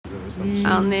some shit.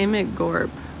 I'll name it gorp.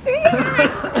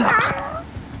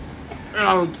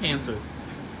 Oh, cancer.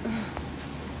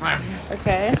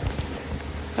 Okay.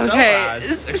 So, Okay.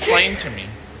 explain to me.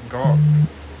 Go.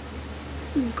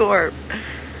 Gorp.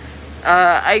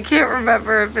 I can't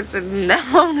remember if it's a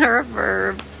noun or a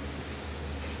verb.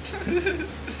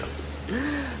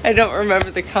 I don't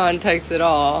remember the context at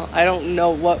all. I don't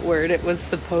know what word it was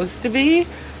supposed to be.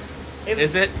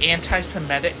 Is it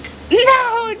anti-Semitic?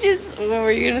 No, just... What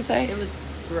were you going to say? It was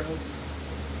gross.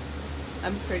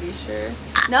 I'm pretty sure.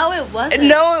 No, it wasn't.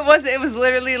 No, it wasn't. It was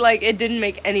literally like, it didn't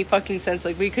make any fucking sense.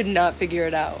 Like, we could not figure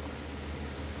it out.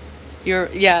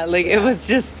 It was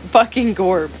just fucking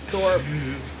gorp. Gorp.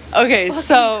 Okay, Fucking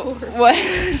so, gorp. what?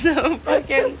 So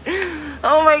fucking...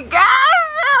 Oh my gosh!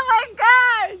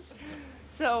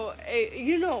 So,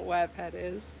 you know what Webhead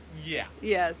is? Yeah.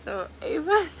 Yeah, so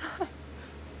Ava and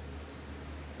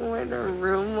I went in a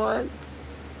room once.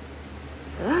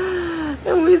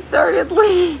 And we started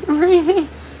reading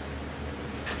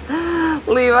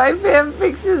Levi fan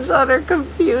fictions on her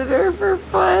computer for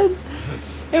fun.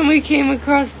 And we came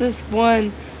across this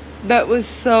one that was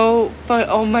so fun.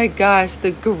 Oh my gosh,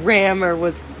 the grammar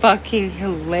was fucking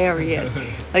hilarious.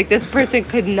 Like, this person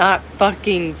could not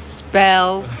fucking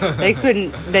spell.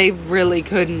 They really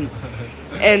couldn't.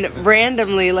 And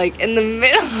randomly, like, in the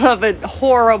middle of a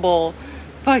horrible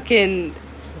fucking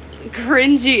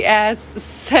cringy ass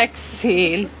sex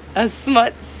scene, a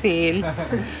smut scene,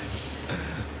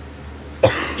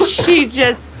 she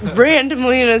just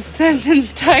randomly in a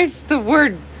sentence types the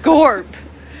word gorp.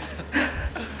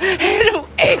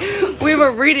 And we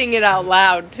were reading it out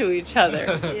loud to each other.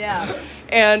 Yeah.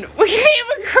 And we came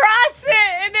across it,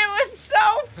 and it was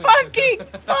so fucking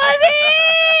funny!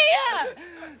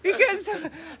 Because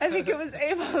I think it was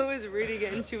Ava who was reading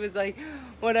it, and she was like,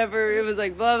 whatever, it was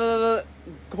like, blah, blah, blah,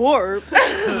 gorp.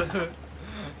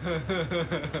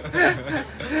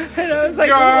 And I was like,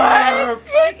 what?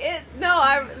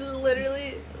 I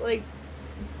literally,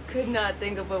 could not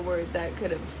think of a word that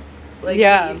could have, be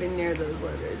even near those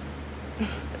letters.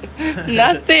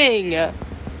 Nothing.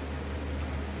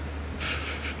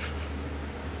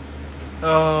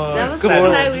 Oh, That was the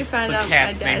Gorp. night we found out my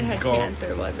cat's dad named had Gorp.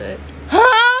 cancer, was it?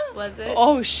 Huh? Was it?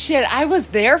 Oh, shit. I was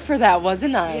there for that,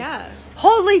 wasn't I? Yeah.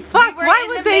 Holy fuck. We were Why in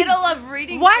would the they... middle of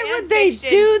reading Why fan would they fiction.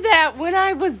 do that when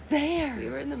I was there? We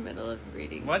were in the middle of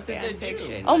reading What did fan they do?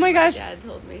 fiction. Oh my gosh. Dad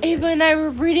told me. Ava and I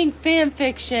were reading fan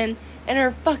fiction, and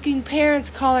her fucking parents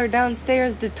call her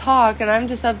downstairs to talk, and I'm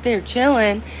just up there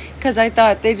chilling because I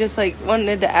thought they just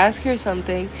wanted to ask her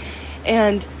something.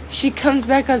 And she comes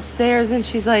back upstairs and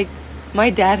she's like, my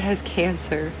dad has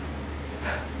cancer.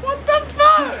 What the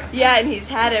fuck? Yeah, and he's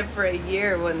had it for a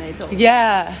year when they told me.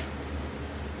 Yeah.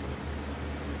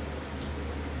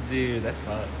 Dude, that's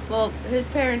fun. Well, his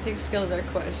parenting skills are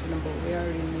questionable. We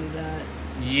already knew that.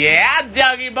 Yeah,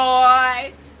 Dougie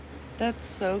boy! That's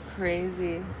so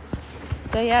crazy.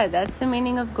 So yeah, that's the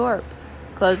meaning of gorp.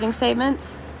 Closing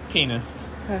statements? Penis.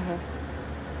 Fucking awesome.